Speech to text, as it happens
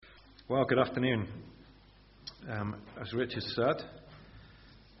Well, good afternoon. As Richard said,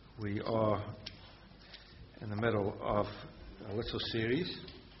 we are in the middle of a little series.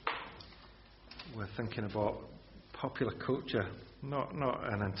 We're thinking about popular culture, not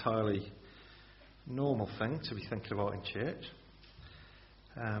an entirely normal thing to be thinking about in church.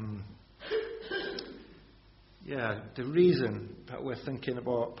 The reason that we're thinking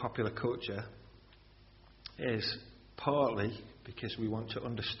about popular culture is partly because we want to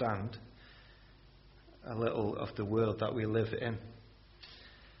understand a little of the world that we live in,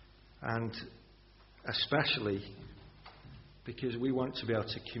 and especially because we want to be able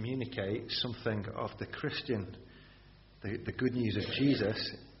to communicate something of the Christian, the good news of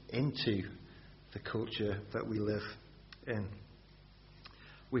Jesus, into the culture that we live in.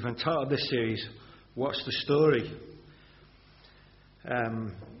 We've entitled this series, What's the Story? I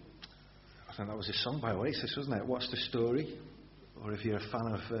think that was a song by Oasis, wasn't it? What's the Story? Or if you're a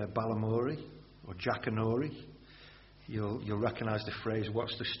fan of Balamory or Jackanory, you'll recognise the phrase,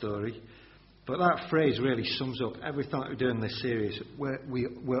 what's the story? But that phrase really sums up everything that we do in this series.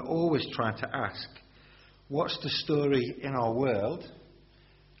 We're always trying to ask, what's the story in our world?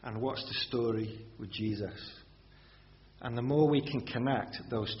 And what's the story with Jesus? And the more we can connect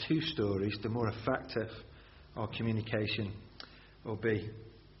those two stories, the more effective our communication will be.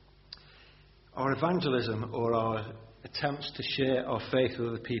 Our evangelism, or our attempts to share our faith with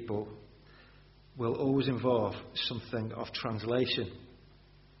other people, will always involve something of translation.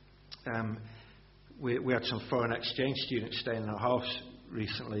 We had some foreign exchange students staying in our house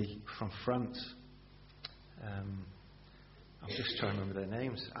recently from France. I'm just trying to remember their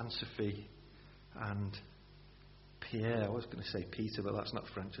names. Anne-Sophie and Pierre. I was going to say Peter, but that's not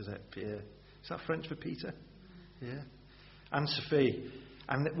French, is it? Pierre. Is that French for Peter? Yeah. Anne-Sophie.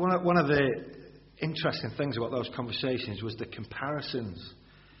 And one of the interesting things about those conversations was the comparisons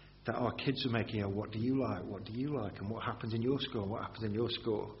that our kids were making. What do you like? What do you like? And what happens in your school? What happens in your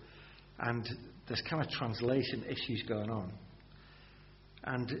school? And there's kind of translation issues going on.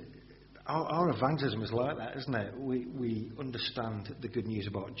 And our evangelism is like that, isn't it? We understand the good news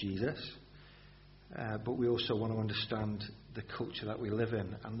about Jesus, but we also want to understand the culture that we live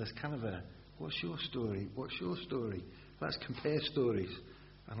in. And there's kind of a, what's your story? What's your story? Let's compare stories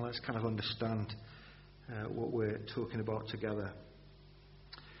and let's kind of understand what we're talking about together.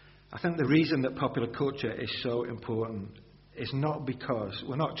 I think the reason that popular culture is so important is not because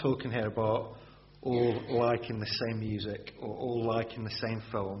we're not talking here about all liking the same music or all liking the same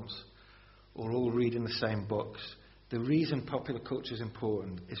films or all reading the same books. The reason popular culture is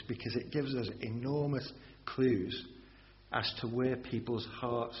important is because it gives us enormous clues as to where people's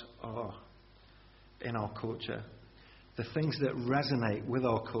hearts are in our culture. The things that resonate with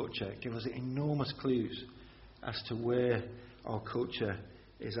our culture give us enormous clues as to where our culture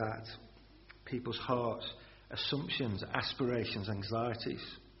is at. People's hearts, assumptions, aspirations, anxieties.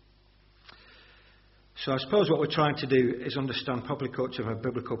 So I suppose what we're trying to do is understand popular culture from a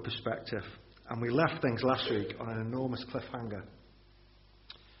biblical perspective. And we left things last week on an enormous cliffhanger.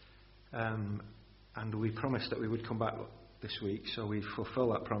 And we promised that we would come back this week, so we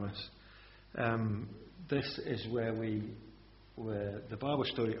fulfill that promise. This is where the Bible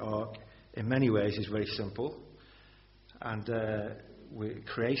story arc, in many ways, is very simple. And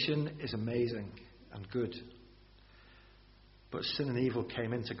creation is amazing and good. But sin and evil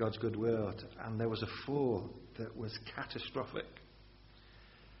came into God's good world, and there was a fall that was catastrophic.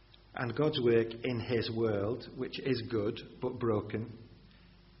 And God's work in his world, which is good but broken,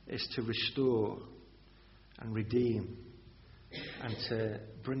 is to restore and redeem and to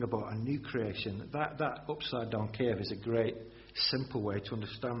bring about a new creation. That upside down curve is a great, simple way to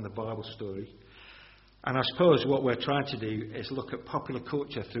understand the Bible story. And I suppose what we're trying to do is look at popular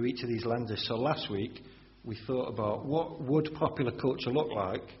culture through each of these lenses. So last week we thought about what would popular culture look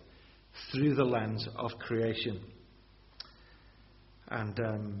like through the lens of creation. So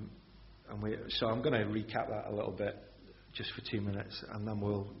I'm going to recap that a little bit just for 2 minutes, and then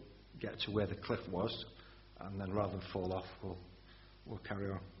we'll get to where the cliff was, and then rather than fall off, we'll carry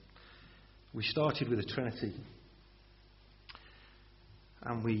on. We started with the Trinity.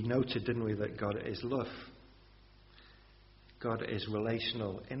 And we noted, didn't we, that God is love. God is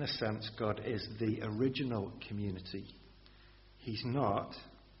relational. In a sense, God is the original community. He's not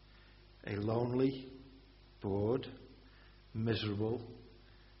a lonely, bored, miserable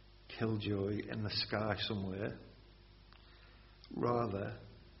killjoy in the sky somewhere. Rather,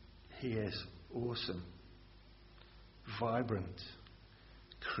 he is awesome, vibrant,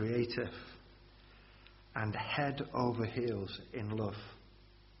 creative, and head over heels in love.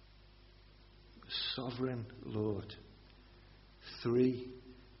 Sovereign Lord, 3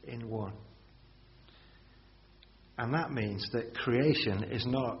 in one. And that means that creation is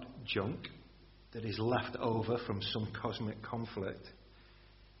not junk that is left over from some cosmic conflict.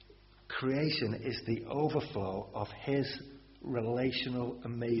 Creation is the overflow of his relational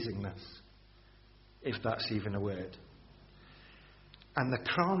amazingness, if that's even a word. And the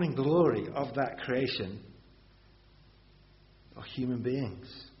crowning glory of that creation are human beings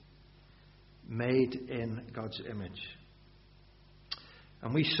made in God's image.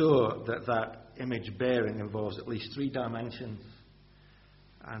 And we saw that image bearing involves at least 3 dimensions.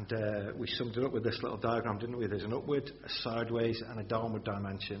 And we summed it up with this little diagram, didn't we? There's an upward, a sideways, and a downward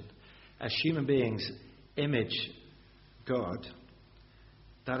dimension. As human beings image God,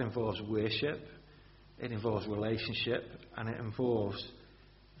 that involves worship, it involves relationship, and it involves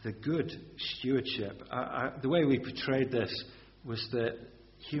the good stewardship. The way we portrayed this was that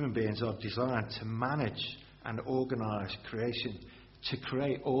human beings are designed to manage and organise creation, to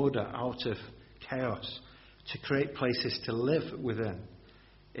create order out of chaos, to create places to live within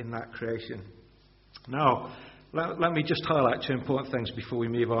in that creation. Now, let me just highlight 2 important things before we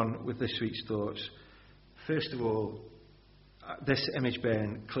move on with this week's thoughts. First of all, this image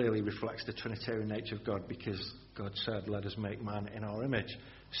bearing clearly reflects the Trinitarian nature of God, because God said, "Let us make man in our image."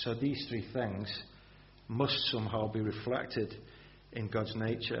 So these 3 things must somehow be reflected in God's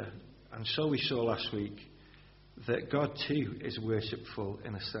nature. And so we saw last week that God too is worshipful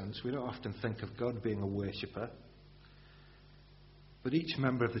in a sense. We don't often think of God being a worshipper, but each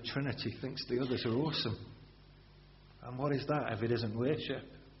member of the Trinity thinks the others are awesome. And what is that if it isn't worship?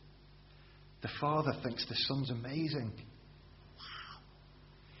 The Father thinks the Son's amazing. Wow,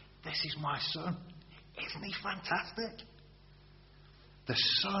 this is my Son. Isn't he fantastic? The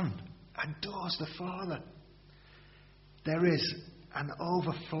Son adores the Father. There is an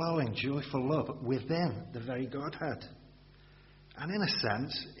overflowing joyful love within the very Godhead. And in a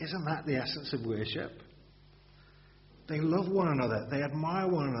sense, isn't that the essence of worship? They love one another, they admire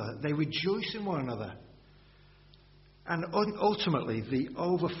one another, they rejoice in one another. And ultimately, the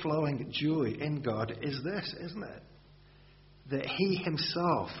overflowing joy in God is this, isn't it? That he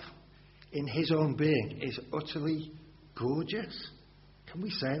himself, in his own being, is utterly gorgeous. Can we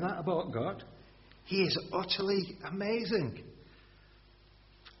say that about God? He is utterly amazing,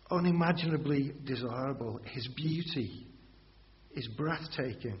 unimaginably desirable. His beauty is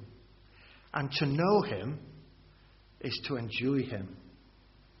breathtaking. And to know him is to enjoy him.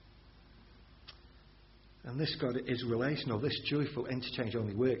 And this God is relational. This joyful interchange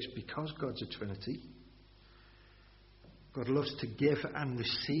only works because God's a Trinity. God loves to give and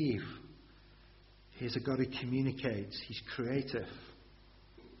receive. He's a God who communicates. He's creative.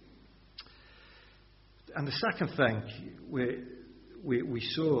 And the second thing we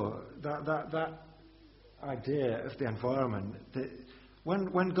saw, that idea of the environment, that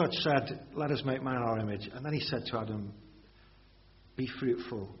when God said, "Let us make man in our image," and then he said to Adam, "Be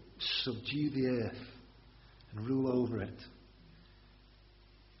fruitful, subdue the earth, and rule over it.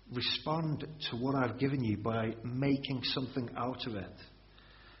 Respond to what I've given you by making something out of it."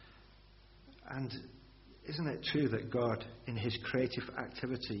 And isn't it true that God, in his creative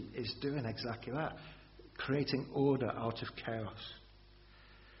activity, is doing exactly that? Creating order out of chaos.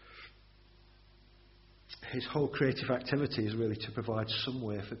 His whole creative activity is really to provide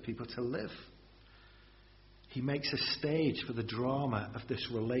somewhere for people to live. He makes a stage for the drama of this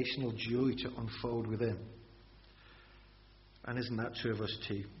relational joy to unfold within. And isn't that true of us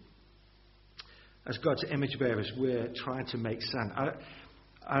too? As God's image bearers, we're trying to make sense.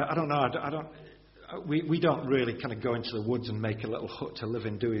 I don't know. We don't really kind of go into the woods and make a little hut to live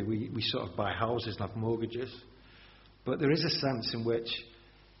in, do we? We sort of buy houses and have mortgages. But there is a sense in which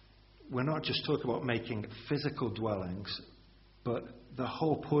we're not just talking about making physical dwellings, but the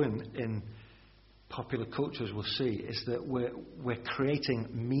whole point in popular culture, as we'll see, is that we're creating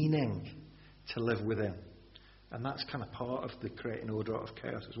meaning to live within. And that's kind of part of the creating order out of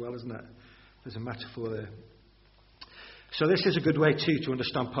chaos as well, isn't it? There's a metaphor there. So this is a good way too to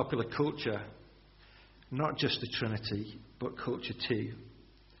understand popular culture. Not just the Trinity, but culture too.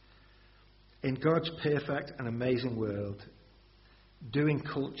 In God's perfect and amazing world, doing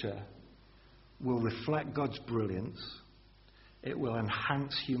culture will reflect God's brilliance. It will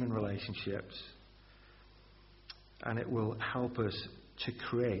enhance human relationships. And it will help us to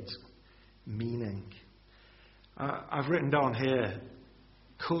create meaning. I've written down here,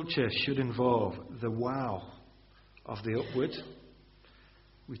 culture should involve the wow of the upward.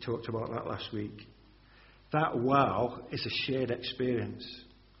 We talked about that last week. That wow is a shared experience,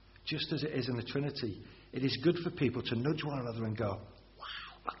 just as it is in the Trinity. It is good for people to nudge one another and go,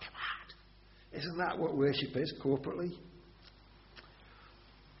 "Wow, look at that." Isn't that what worship is corporately?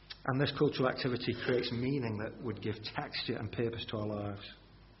 And this cultural activity creates meaning that would give texture and purpose to our lives.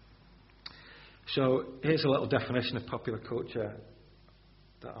 So here's a little definition of popular culture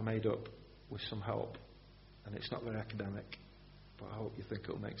that I made up with some help. And it's not very academic, but I hope you think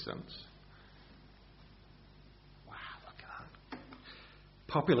it'll make sense. Wow, look at that.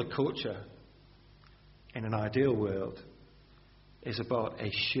 Popular culture in an ideal world is about a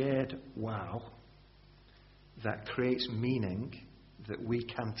shared wow that creates meaning that we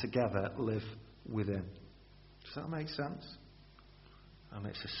can together live within. Does that make sense? And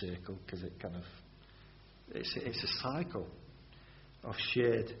it's a circle because it's a cycle of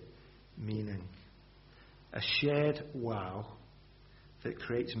shared meaning. A shared wow that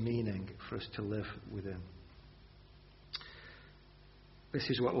creates meaning for us to live within. This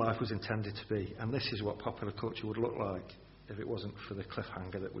is what life was intended to be, and this is what popular culture would look like if it wasn't for the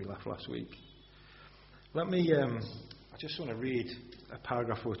cliffhanger that we left last week. I just want to read a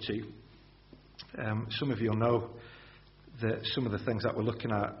paragraph or two. Some of you will know that some of the things that we're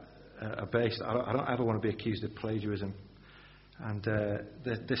looking at are based. I don't ever want to be accused of plagiarism. And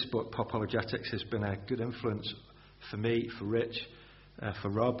this book, Popologetics, has been a good influence for me, for Rich, for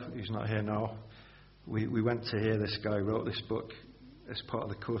Rob, who's not here now. We went to hear this guy wrote this book as part of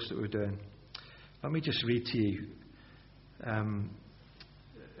the course that we're doing. Let me just read to you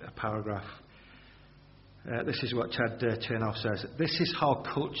a paragraph. This is what Chad Chernow says. This is how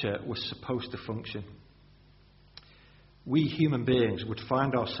culture was supposed to function. We human beings would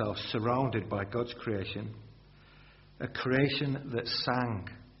find ourselves surrounded by God's creation, a creation that sang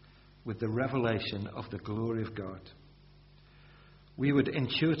with the revelation of the glory of God. We would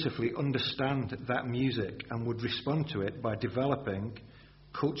intuitively understand that music and would respond to it by developing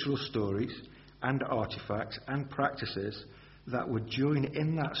cultural stories and artifacts and practices that would join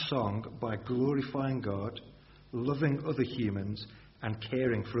in that song by glorifying God, loving other humans, and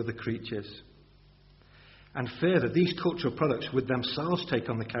caring for other creatures. And further, these cultural products would themselves take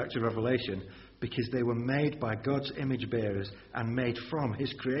on the character of revelation because they were made by God's image bearers and made from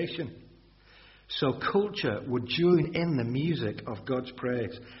His creation. So culture would join in the music of God's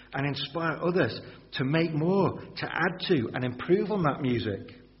praise and inspire others to make more, to add to and improve on that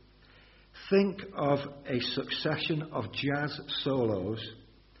music. Think of a succession of jazz solos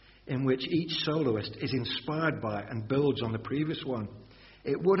in which each soloist is inspired by and builds on the previous one.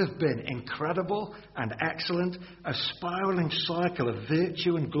 It would have been incredible and excellent, a spiralling cycle of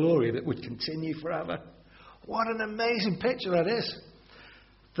virtue and glory that would continue forever. What an amazing picture that is.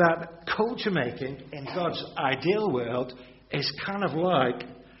 That culture making in God's ideal world is kind of like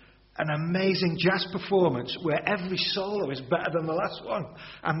an amazing jazz performance where every solo is better than the last one.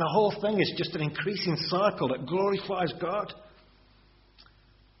 And the whole thing is just an increasing cycle that glorifies God.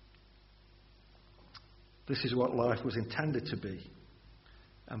 This is what life was intended to be.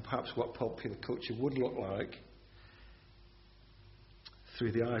 And perhaps what popular culture would look like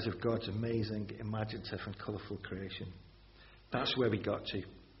through the eyes of God's amazing, imaginative and colourful creation. That's where we got to.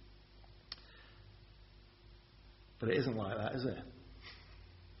 But it isn't like that, is it?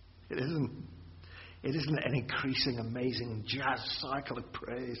 It isn't. It isn't an increasing, amazing jazz cycle of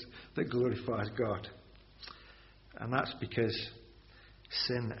praise that glorifies God. And that's because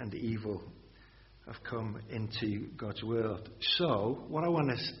sin and evil have come into God's world. So, what I want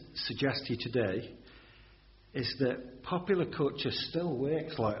to suggest to you today is that popular culture still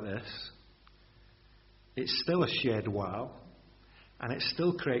works like this. It's still a shared wow. And it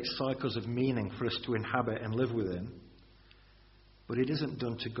still creates cycles of meaning for us to inhabit and live within. But it isn't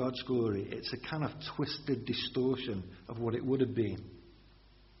done to God's glory. It's a kind of twisted distortion of what it would have been.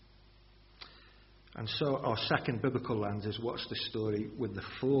 And so our second biblical lens is what's the story with the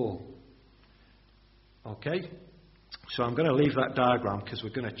fall? Okay? So I'm going to leave that diagram because we're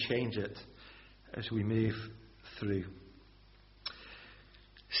going to change it as we move through.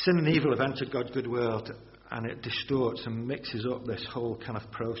 Sin and evil have entered God's good world. And it distorts and mixes up this whole kind of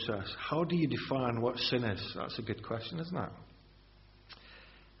process. How do you define what sin is? That's a good question, isn't it?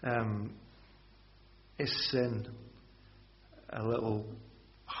 Is sin a little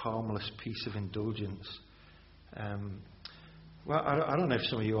harmless piece of indulgence? Well, I don't know if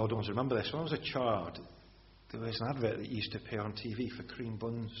some of you old ones remember this. When I was a child, there was an advert that used to appear on TV for cream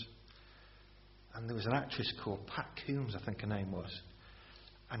buns. And there was an actress called Pat Coombs, I think her name was.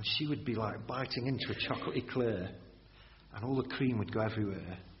 And she would be like biting into a chocolate eclair, and all the cream would go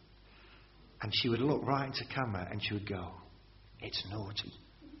everywhere. And she would look right into camera and she would go, "It's naughty,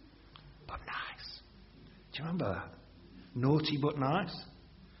 but nice." Do you remember that? Naughty but nice?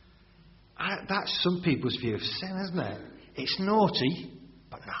 That's some people's view of sin, isn't it? It's naughty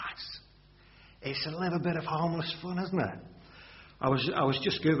but nice. It's a little bit of harmless fun, isn't it? I was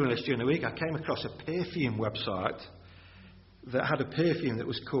just Googling this during the week. I came across a perfume website that had a perfume that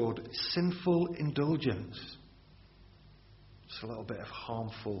was called Sinful Indulgence. It's a little bit of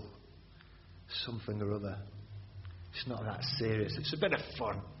harmful something or other. It's not that serious. It's a bit of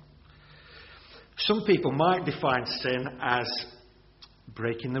fun. Some people might define sin as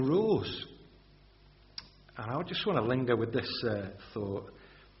breaking the rules. And I just want to linger with this thought.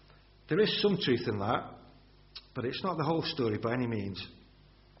 There is some truth in that, but it's not the whole story by any means.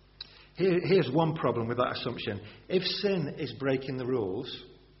 Here's one problem with that assumption. If sin is breaking the rules,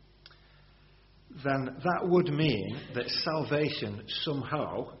 then that would mean that salvation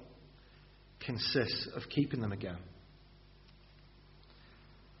somehow consists of keeping them again.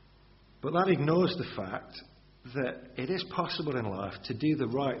 But that ignores the fact that it is possible in life to do the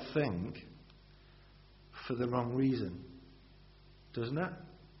right thing for the wrong reason, doesn't it?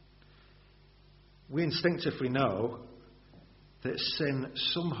 We instinctively know that sin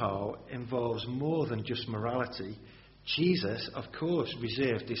somehow involves more than just morality. Jesus, of course,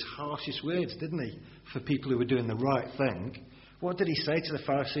 reserved his harshest words, didn't he, for people who were doing the right thing. What did he say to the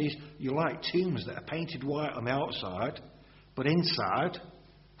Pharisees? You're like tombs that are painted white on the outside, but inside,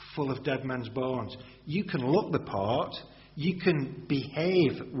 full of dead men's bones. You can look the part, you can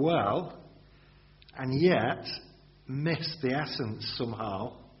behave well, and yet miss the essence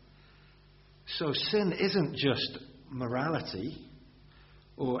somehow. So sin isn't just morality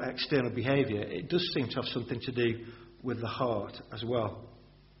or external behaviour. It does seem to have something to do with the heart as well.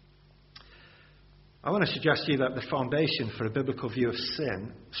 I want to suggest to you that the foundation for a biblical view of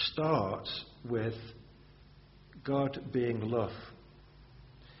sin starts with God being love.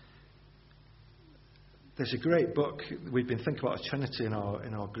 There's a great book. We've been thinking about the Trinity in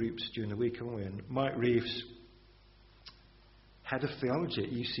our groups during the week, haven't we? And Mike Reeves, head of theology at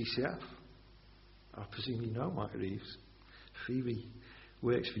UCCF. I presume you know Mike Reeves. Phoebe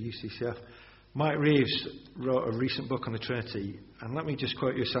works for UCCF. Mike Reeves wrote a recent book on the Trinity, and let me just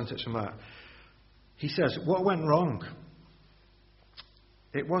quote you a sentence from that. He says, what went wrong?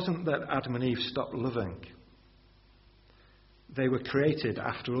 It wasn't that Adam and Eve stopped loving. They were created,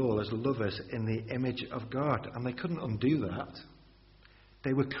 after all, as lovers in the image of God, and they couldn't undo that.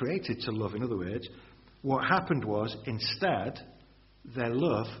 They were created to love, in other words. What happened was, instead, their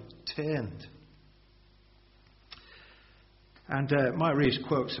love turned. And Mike Reeves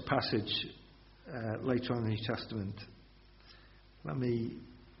quotes a passage later on in the New Testament. Let me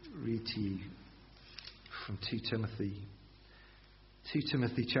read to you from 2 Timothy. 2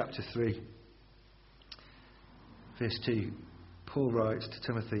 Timothy chapter 3, verse 2. Paul writes to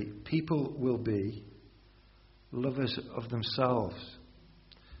Timothy, people will be lovers of themselves,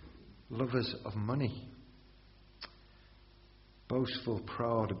 lovers of money, boastful,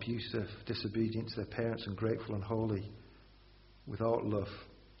 proud, abusive, disobedient to their parents, ungrateful, unholy, without love,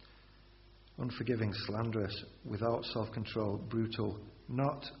 unforgiving, slanderous, without self-control, brutal,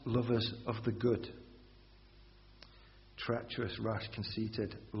 not lovers of the good, treacherous, rash,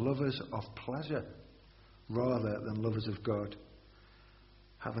 conceited, lovers of pleasure rather than lovers of God,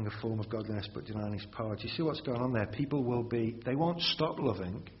 having a form of godliness but denying his power. Do you see what's going on there? People they won't stop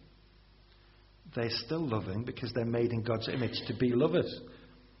loving. They're still loving because they're made in God's image to be lovers.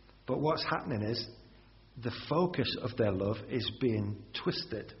 But what's happening is the focus of their love is being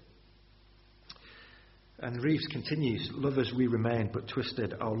twisted. And Reeves continues, lovers we remain, but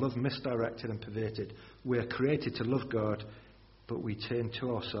twisted, our love misdirected and perverted. We are created to love God, but we turn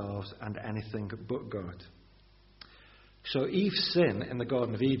to ourselves and anything but God. So Eve's sin in the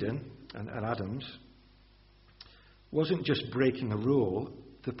Garden of Eden, and Adam's, wasn't just breaking a rule.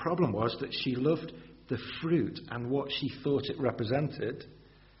 The problem was that she loved the fruit and what she thought it represented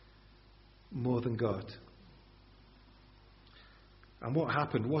more than God. And what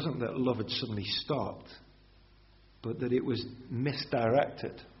happened wasn't that love had suddenly stopped, but that it was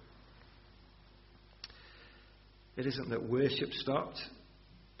misdirected. It isn't that worship stopped,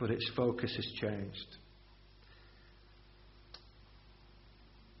 but its focus has changed.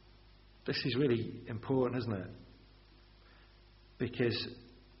 This is really important, isn't it? Because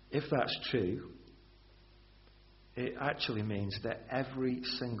if that's true, it actually means that every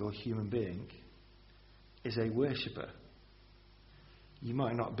single human being is a worshipper. You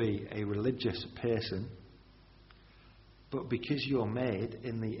might not be a religious person, but because you're made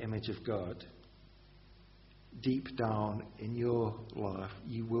in the image of God, deep down in your life,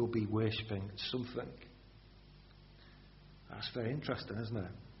 you will be worshipping something. That's very interesting, isn't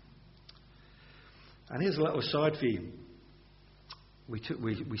it? And here's a little aside for you.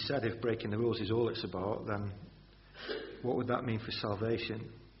 We said if breaking the rules is all it's about, then what would that mean for salvation?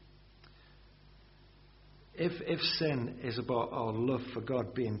 If sin is about our love for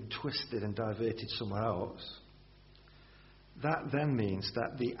God being twisted and diverted somewhere else, that then means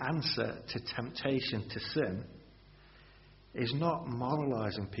that the answer to temptation to sin is not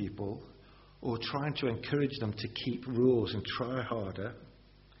moralizing people or trying to encourage them to keep rules and try harder.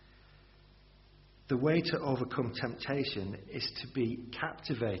 The way to overcome temptation is to be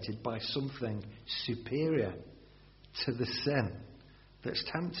captivated by something superior to the sin that's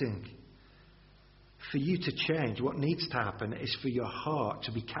tempting. For you to change, what needs to happen is for your heart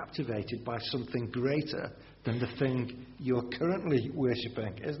to be captivated by something greater than the thing you're currently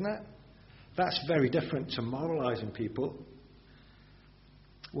worshipping, isn't it? That's very different to moralizing people.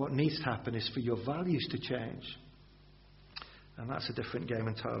 What needs to happen is for your values to change. And that's a different game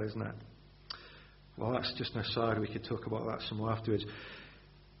entirely, isn't it? Well, that's just an aside. We could talk about that some more afterwards.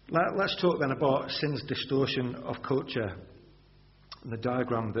 Let's talk then about sin's distortion of culture. The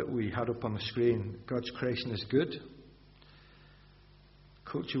diagram that we had up on the screen. God's creation is good.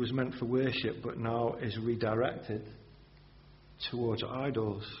 Culture was meant for worship, but now is redirected towards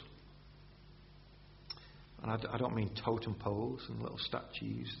idols. And I don't mean totem poles and little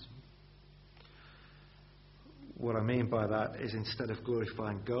statues. What I mean by that is instead of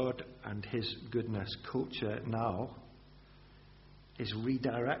glorifying God and His goodness, culture now is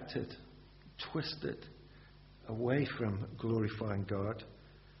redirected, twisted away from glorifying God.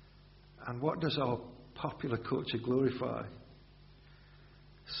 And what does our popular culture glorify?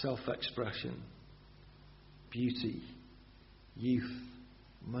 Self-expression, beauty, youth,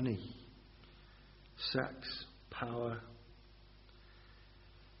 money, sex, power.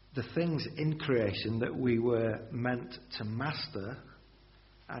 The things in creation that we were meant to master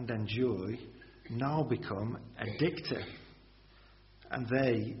and enjoy now become addictive, and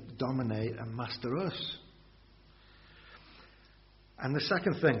they dominate and master us. And the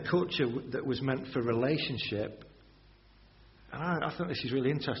second thing, culture that was meant for relationship, and I think this is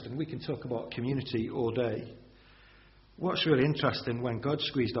really interesting. We can talk about community all day. What's really interesting when God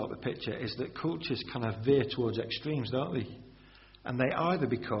squeezed out the picture is that cultures kind of veer towards extremes, don't they? And they either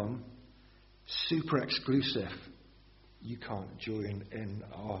become super exclusive, you can't join in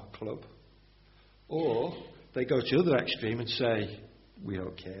our club, or they go to the other extreme and say, we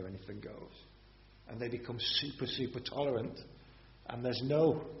don't care, anything goes. And they become super, super tolerant, and there's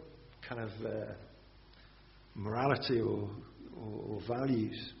no kind of morality or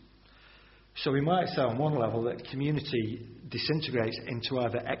values. So we might say on one level that community disintegrates into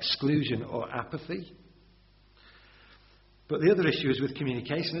either exclusion or apathy. But the other issue is with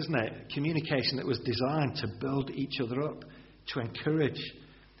communication, isn't it? Communication that was designed to build each other up, to encourage,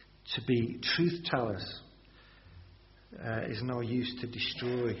 to be truth tellers, is now used to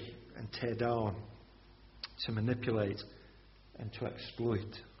destroy and tear down, to manipulate and to exploit.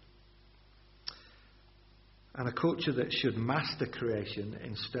 And a culture that should master creation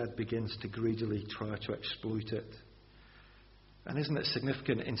instead begins to greedily try to exploit it. And isn't it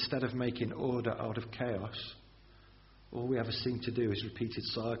significant, instead of making order out of chaos, all we ever seem to do is repeated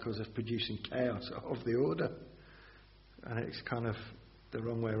cycles of producing chaos out of the order. And it's kind of the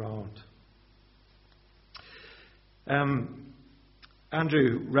wrong way around.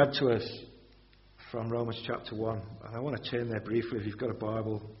 Andrew read to us from Romans chapter 1. And I want to turn there briefly. If you've got a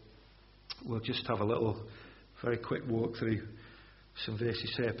Bible, we'll just have a little, very quick walk through some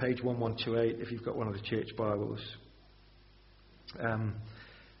verses here. Page 1128, if you've got one of the church Bibles. I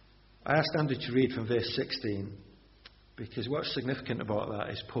asked Andrew to read from verse 16. Because what's significant about that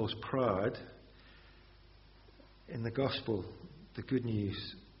is Paul's pride in the gospel, the good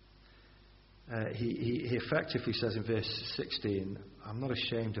news. He effectively says in verse 16, I'm not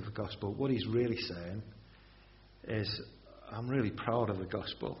ashamed of the gospel. What he's really saying is, I'm really proud of the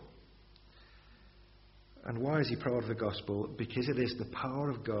gospel. And why is he proud of the gospel? Because it is the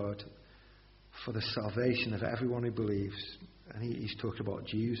power of God for the salvation of everyone who believes. And he's talked about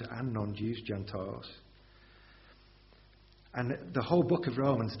Jews and non-Jews, Gentiles. And the whole book of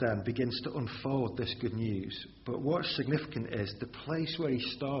Romans then begins to unfold this good news. But what's significant is the place where he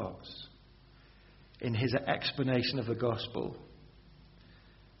starts in his explanation of the gospel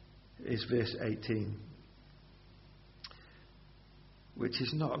is verse 18, which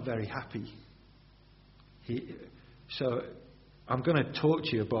is not very happy. So I'm going to talk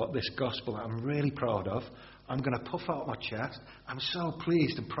to you about this gospel that I'm really proud of. I'm going to puff out my chest. I'm so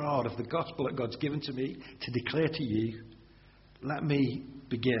pleased and proud of the gospel that God's given to me to declare to you. Let me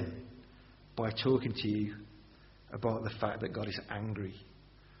begin by talking to you about the fact that God is angry.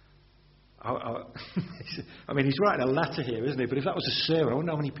 I mean, he's writing a letter here, isn't he? But if that was a sermon, I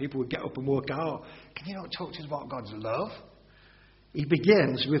wonder how many people would get up and walk out. Can you not talk to us about God's love? He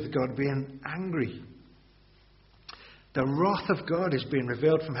begins with God being angry. The wrath of God is being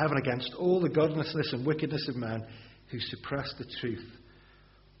revealed from heaven against all the godlessness and wickedness of man who suppress the truth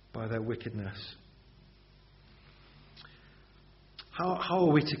by their wickedness. How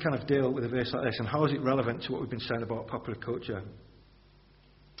are we to kind of deal with a verse like this, and how is it relevant to what we've been saying about popular culture?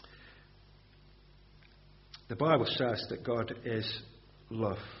 The Bible says that God is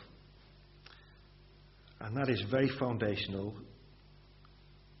love. And that is very foundational.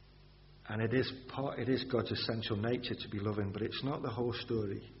 And it is God's essential nature to be loving, but it's not the whole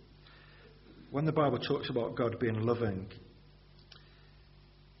story. When the Bible talks about God being loving,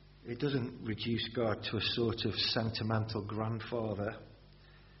 it doesn't reduce God to a sort of sentimental grandfather,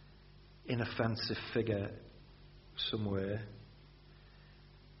 inoffensive figure somewhere.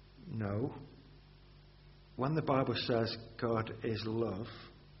 No. When the Bible says God is love,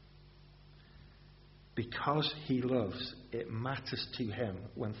 because he loves, it matters to him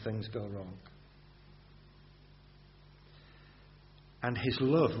when things go wrong. And his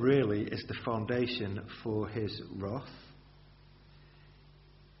love really is the foundation for his wrath.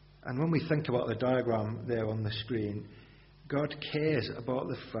 And when we think about the diagram there on the screen, God cares about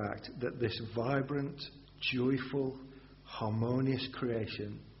the fact that this vibrant, joyful, harmonious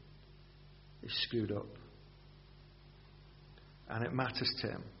creation is screwed up. And it matters to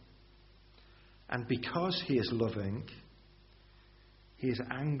him. And because he is loving, he is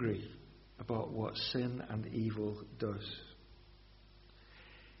angry about what sin and evil does.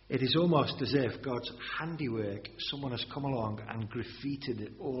 It is almost as if God's handiwork, someone has come along and graffitied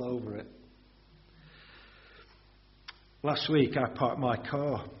it all over it. Last week I parked my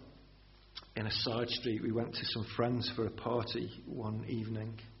car in a side street. We went to some friends for a party one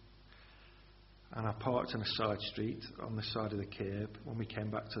evening. And I parked in a side street on the side of the curb. When we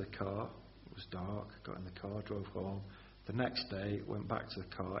came back to the car, it was dark, got in the car, drove home. The next day, went back to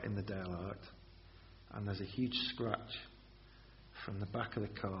the car in the daylight, and there's a huge scratch from the back of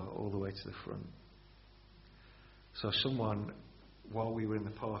the car all the way to the front. So someone, while we were in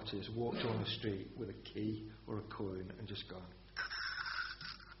the party, has walked on the street with a key or a coin and just gone.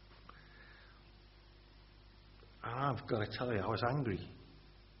 And I've got to tell you, I was angry.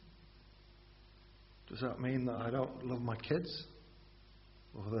 Does that mean that I don't love my kids?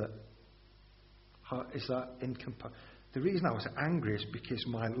 Or that... Is that incompatible? The reason I was angry is because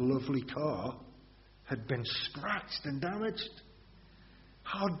my lovely car had been scratched and damaged.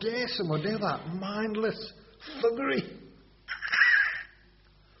 How dare someone do that? Mindless thuggery.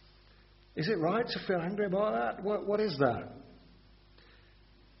 Is it right to feel angry about that? What is that?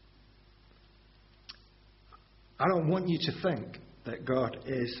 I don't want you to think that God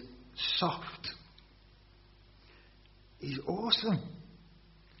is soft. He's awesome.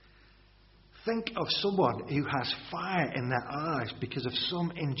 Think of someone who has fire in their eyes because of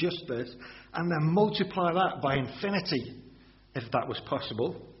some injustice, and then multiply that by infinity, if that was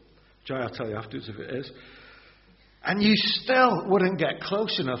possible. Jay, I'll tell you afterwards if it is. And you still wouldn't get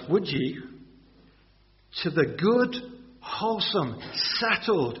close enough, would you, to the good, wholesome,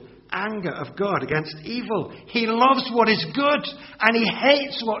 settled anger of God against evil. He loves what is good, and he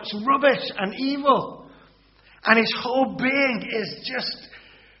hates what's rubbish and evil. And his whole being is just...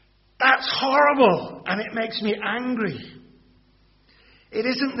 That's horrible, and it makes me angry. It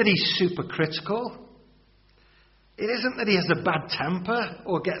isn't that he's super critical. It isn't that he has a bad temper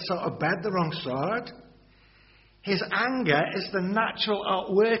or gets out of bed the wrong side. His anger is the natural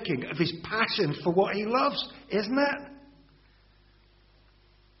outworking of his passion for what he loves, isn't it?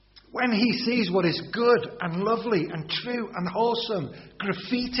 When he sees what is good and lovely and true and wholesome,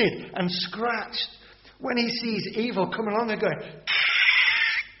 graffitied and scratched, when he sees evil come along and going...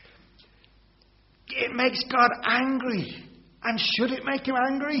 It makes God angry. And should it make him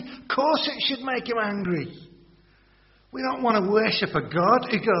angry? Of course it should make him angry. We don't want to worship a God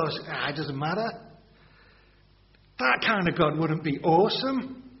who goes, it doesn't matter. That kind of God wouldn't be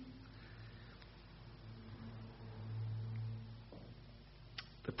awesome.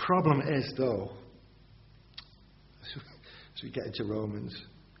 The problem is, though, as we get into Romans,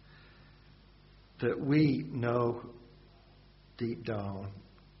 that we know deep down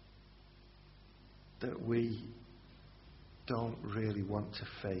that we don't really want to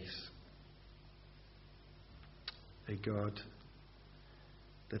face a God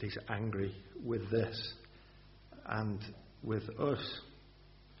that is angry with this and with us.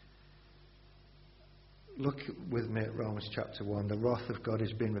 Look with me at Romans chapter 1. The wrath of God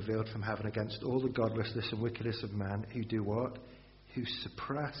is being revealed from heaven against all the godlessness and wickedness of man who do what? Who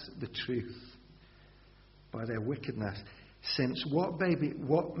suppress the truth by their wickedness. Since what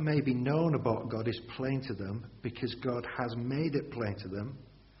may be known about God is plain to them, because God has made it plain to them.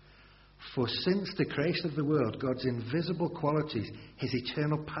 For since the creation of the world, God's invisible qualities, his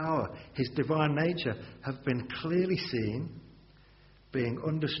eternal power, his divine nature, have been clearly seen, being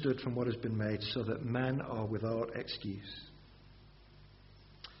understood from what has been made, so that men are without excuse.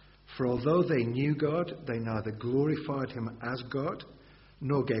 For although they knew God, they neither glorified him as God,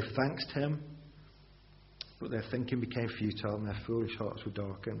 nor gave thanks to him, but their thinking became futile and their foolish hearts were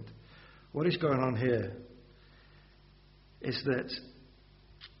darkened. What is going on here is that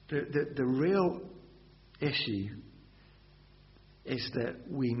the real issue is that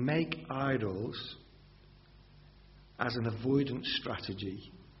we make idols as an avoidance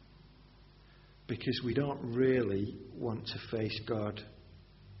strategy because we don't really want to face God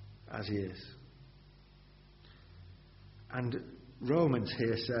as he is. And Romans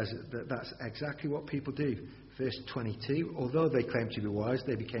here says that that's exactly what people do. Verse 22, although they claimed to be wise,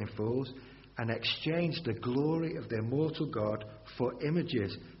 they became fools and exchanged the glory of their mortal God for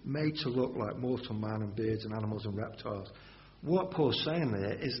images made to look like mortal man and birds and animals and reptiles. What Paul's saying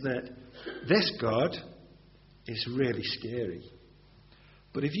there is that this God is really scary.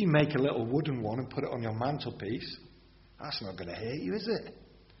 But if you make a little wooden one and put it on your mantelpiece, that's not going to hurt you, is it?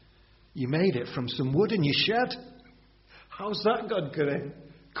 You made it from some wood in your shed. How's that God going to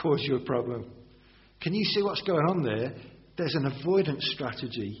cause you a problem? Can you see what's going on there? There's an avoidance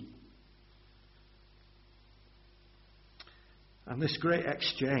strategy. And this great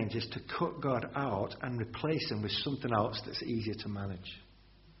exchange is to cut God out and replace him with something else that's easier to manage.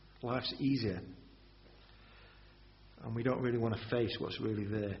 Life's easier. And we don't really want to face what's really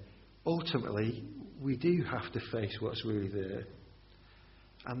there. Ultimately, we do have to face what's really there.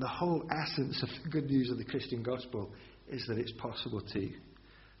 And the whole essence of the good news of the Christian gospel is that it's possible to.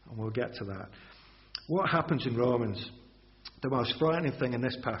 And we'll get to that. What happens in Romans, the most frightening thing in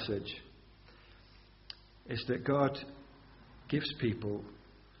this passage, is that God gives people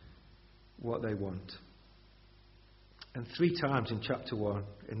what they want. And 3 times in chapter 1,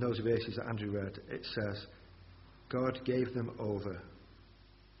 in those verses that Andrew read, it says, God gave them over.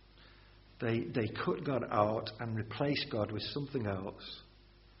 They cut God out and replaced God with something else.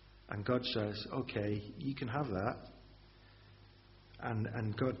 And God says, okay, you can have that.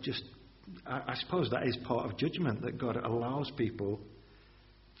 And God just, I suppose that is part of judgment, that God allows people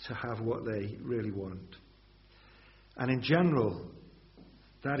to have what they really want. And in general,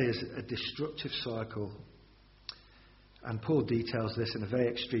 that is a destructive cycle. And Paul details this in a very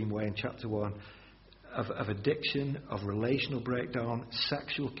extreme way in chapter 1, of addiction, of relational breakdown,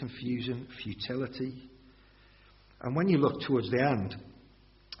 sexual confusion, futility. And when you look towards the end,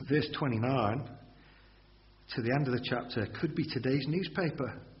 verse 29 to the end of the chapter could be today's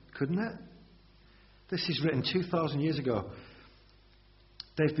newspaper, couldn't it? This is written 2,000 years ago.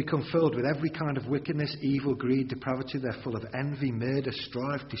 They've become filled with every kind of wickedness, evil, greed, depravity. They're full of envy, murder,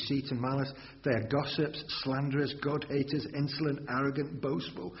 strife, deceit and malice. They are gossips, slanderers, God-haters, insolent, arrogant,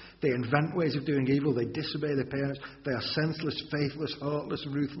 boastful. They invent ways of doing evil. They disobey their parents. They are senseless, faithless, heartless,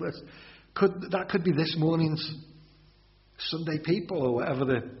 ruthless. That could be this morning's Sunday People, or whatever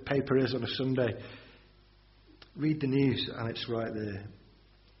the paper is on a Sunday. Read the news and it's right there.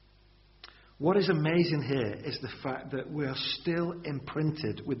 What is amazing here is the fact that we are still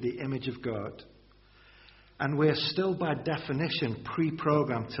imprinted with the image of God. And we are still by definition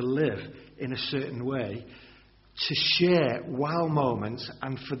pre-programmed to live in a certain way, to share wow moments,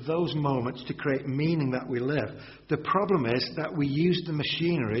 and for those moments to create meaning that we live. The problem is that we use the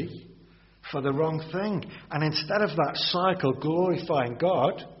machinery for the wrong thing. And instead of that cycle glorifying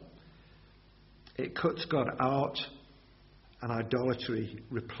God, it cuts God out and idolatry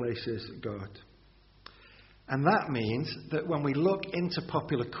replaces God. And that means that when we look into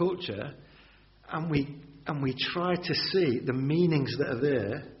popular culture and we try to see the meanings that are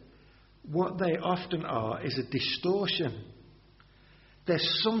there, what they often are is a distortion.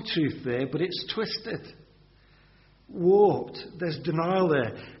 There's some truth there, but it's twisted, warped. There's denial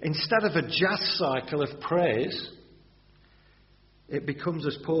there. Instead of a jazz cycle of praise, it becomes,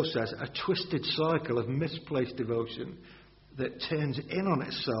 as Paul says, a twisted cycle of misplaced devotion that turns in on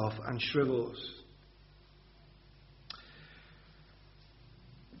itself and shrivels.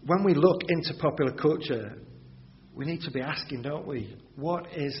 When we look into popular culture, we need to be asking, don't we, what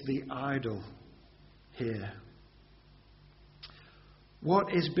is the idol here?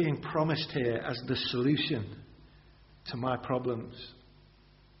 What is being promised here as the solution to my problems?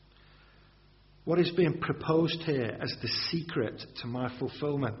 What is being proposed here as the secret to my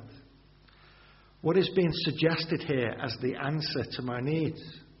fulfillment? What is being suggested here as the answer to my needs?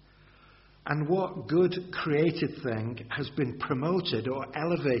 And what good created thing has been promoted or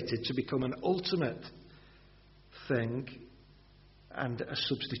elevated to become an ultimate thing and a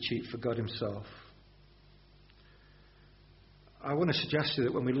substitute for God himself. I want to suggest to you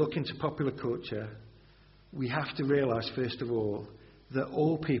that when we look into popular culture, we have to realise, first of all, that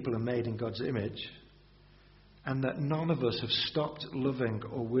all people are made in God's image, and that none of us have stopped loving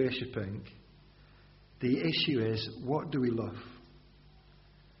or worshipping. The issue is, what do we love?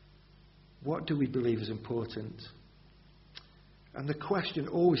 What do we believe is important? And the question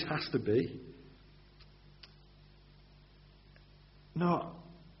always has to be, not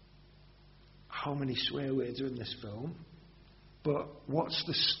how many swear words are in this film, but what's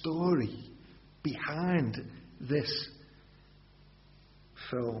the story behind this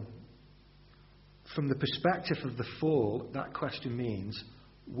film? From the perspective of the fall, that question means,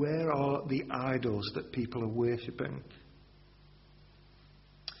 where are the idols that people are worshipping?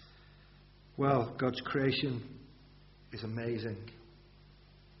 Well, God's creation is amazing.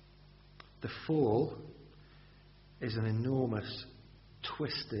 The fall is an enormous,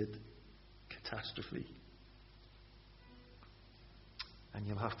 twisted catastrophe. And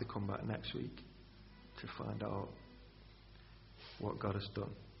you'll have to come back next week to find out what God has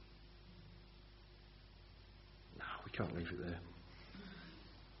done. No, we can't leave it there.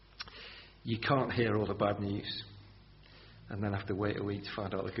 You can't hear all the bad news and then have to wait a week to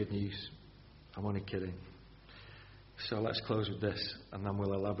find out the good news. I'm only kidding. So let's close with this, and then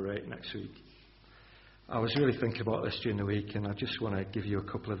we'll elaborate next week. I was really thinking about this during the week, and I just want to give you a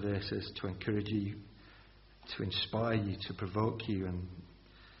couple of verses to encourage you, to inspire you, to provoke you, and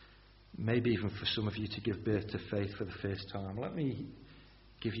maybe even for some of you to give birth to faith for the first time. Let me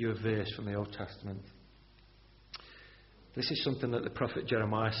give you a verse from the Old Testament. This is something that the prophet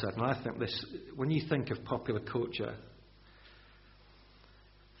Jeremiah said, and I think this, when you think of popular culture,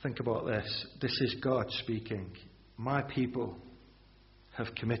 think about this. This is God speaking. My people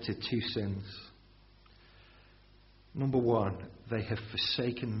have committed two sins. Number one, they have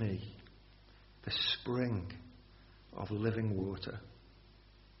forsaken me, the spring of living water.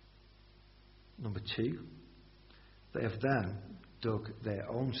 Number two, they have then dug their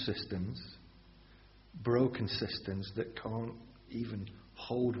own cisterns, broken cisterns that can't even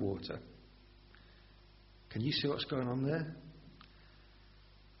hold water. Can you see what's going on there?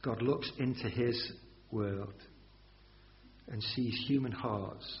 God looks into his world and sees human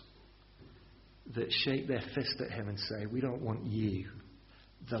hearts that shake their fist at him and say, we don't want you,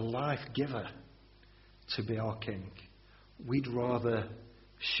 the life giver, to be our king. We'd rather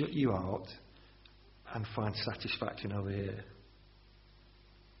shut you out and find satisfaction over here.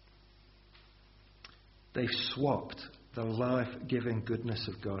 They've swapped the life-giving goodness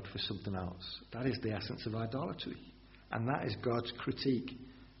of God for something else. That is the essence of idolatry. And that is God's critique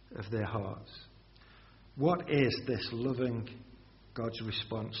of their hearts. What is this loving God's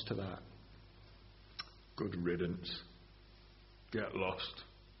response to that? Good riddance. Get lost.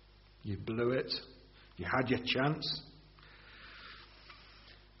 You blew it. You had your chance.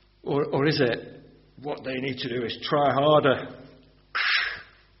 Or is it, what they need to do is try harder.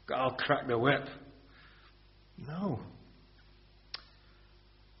 I'll crack the whip. No.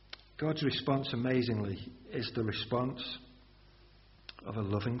 God's response, amazingly, is the response of a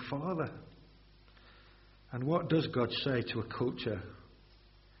loving Father. And what does God say to a culture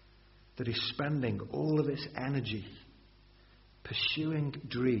that is spending all of its energy pursuing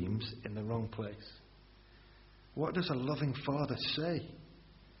dreams in the wrong place? What does a loving Father say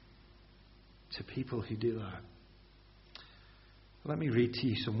to people who do that? Let me read to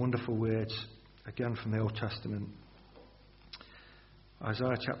you some wonderful words, again from the Old Testament.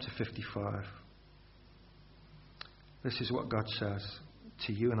 Isaiah chapter 55. This is what God says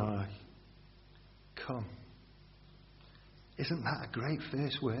to you and I. Come. Isn't that a great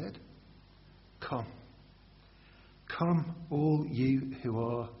first word? Come. Come, all you who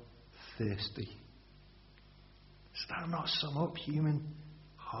are thirsty. Does that not sum up human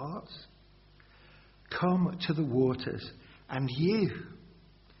hearts? Come to the waters, and you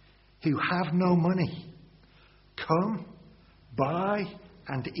who have no money, come, buy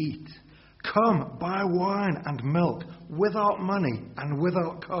and eat. Come, buy wine and milk without money and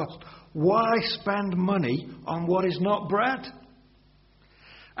without cost. Why spend money on what is not bread?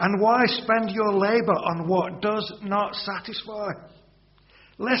 And why spend your labour on what does not satisfy?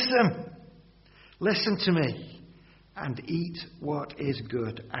 Listen to me, and eat what is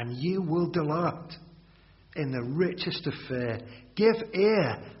good, and you will delight in the richest of fare. Give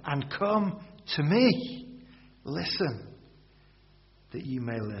ear and come to me. Listen, that you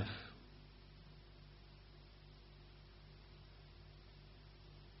may live.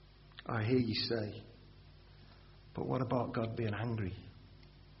 I hear you say, but what about God being angry?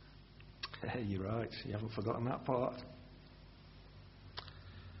 You're right, you haven't forgotten that part.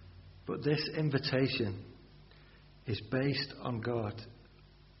 But this invitation is based on God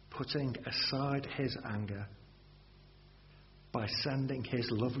putting aside his anger by sending his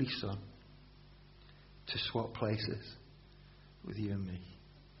lovely Son to swap places with you and me.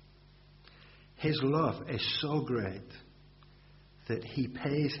 His love is so great that he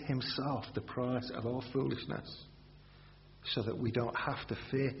pays himself the price of our foolishness so that we don't have to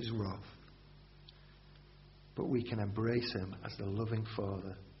fear his wrath, but we can embrace him as the loving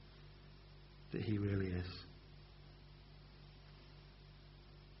Father that he really is.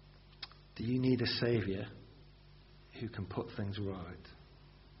 Do you need a Saviour who can put things right?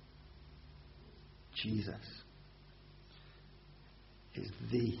 Jesus is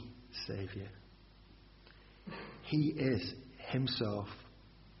the Saviour. He is himself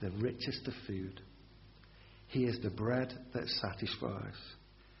the richest of food. He is the bread that satisfies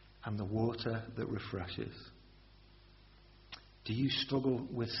and the water that refreshes. Do you struggle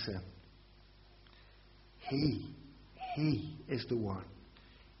with sin? He is the one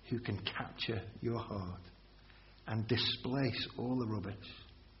who can capture your heart and displace all the rubbish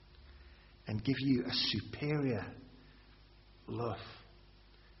and give you a superior love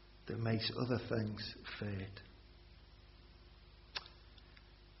that makes other things fade.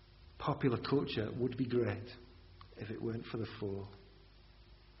 Popular culture would be great if it weren't for the fall.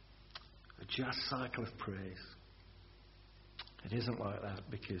 A jazz cycle of praise. It isn't like that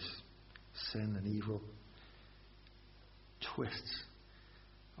because sin and evil twists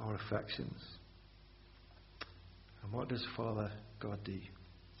our affections. And what does Father God do?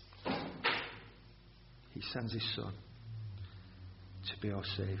 He sends his Son to be our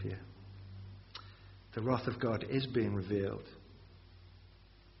Saviour. The wrath of God is being revealed.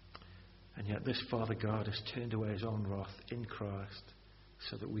 And yet this Father God has turned away his own wrath in Christ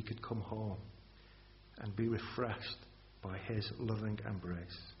so that we could come home and be refreshed by his loving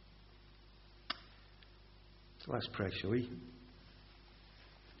embrace. So let's pray, shall we?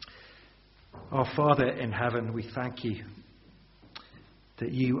 Our Father in heaven, we thank you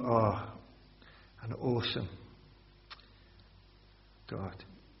that you are an awesome God.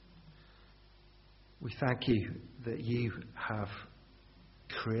 We thank you that you have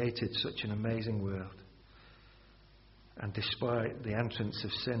created such an amazing world, and despite the entrance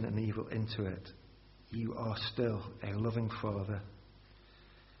of sin and evil into it, you are still a loving Father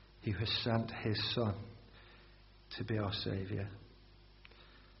who has sent his Son to be our Saviour.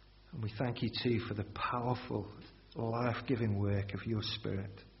 And we thank you too for the powerful, life-giving work of your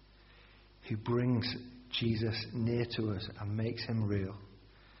Spirit, who brings Jesus near to us and makes him real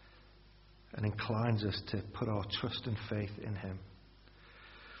and inclines us to put our trust and faith in him.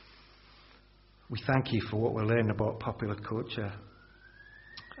 We thank you for what we're learning about popular culture,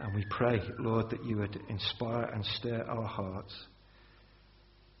 and we pray, Lord, that you would inspire and stir our hearts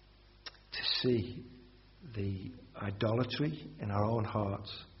to see the idolatry in our own hearts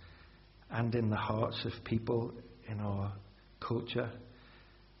and in the hearts of people in our culture.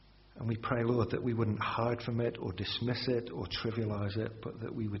 And we pray, Lord, that we wouldn't hide from it or dismiss it or trivialize it, but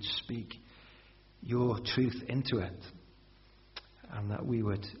that we would speak your truth into it, and that we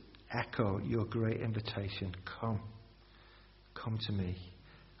would echo your great invitation, come to me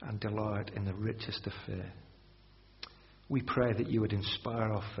and delight in the richest of fare. We pray that you would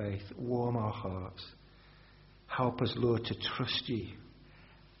inspire our faith, warm our hearts. Help us, Lord, to trust you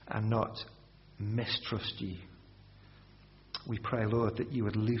and not mistrust you. We pray, Lord, that you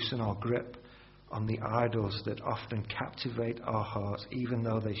would loosen our grip on the idols that often captivate our hearts, even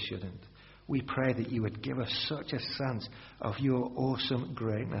though they shouldn't. We pray that you would give us such a sense of your awesome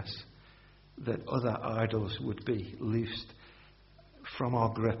greatness that other idols would be loosed from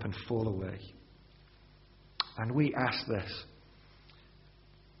our grip and fall away. And we ask this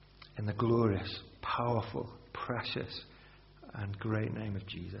in the glorious, powerful, precious, and great name of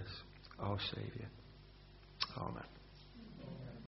Jesus, our Saviour. Amen.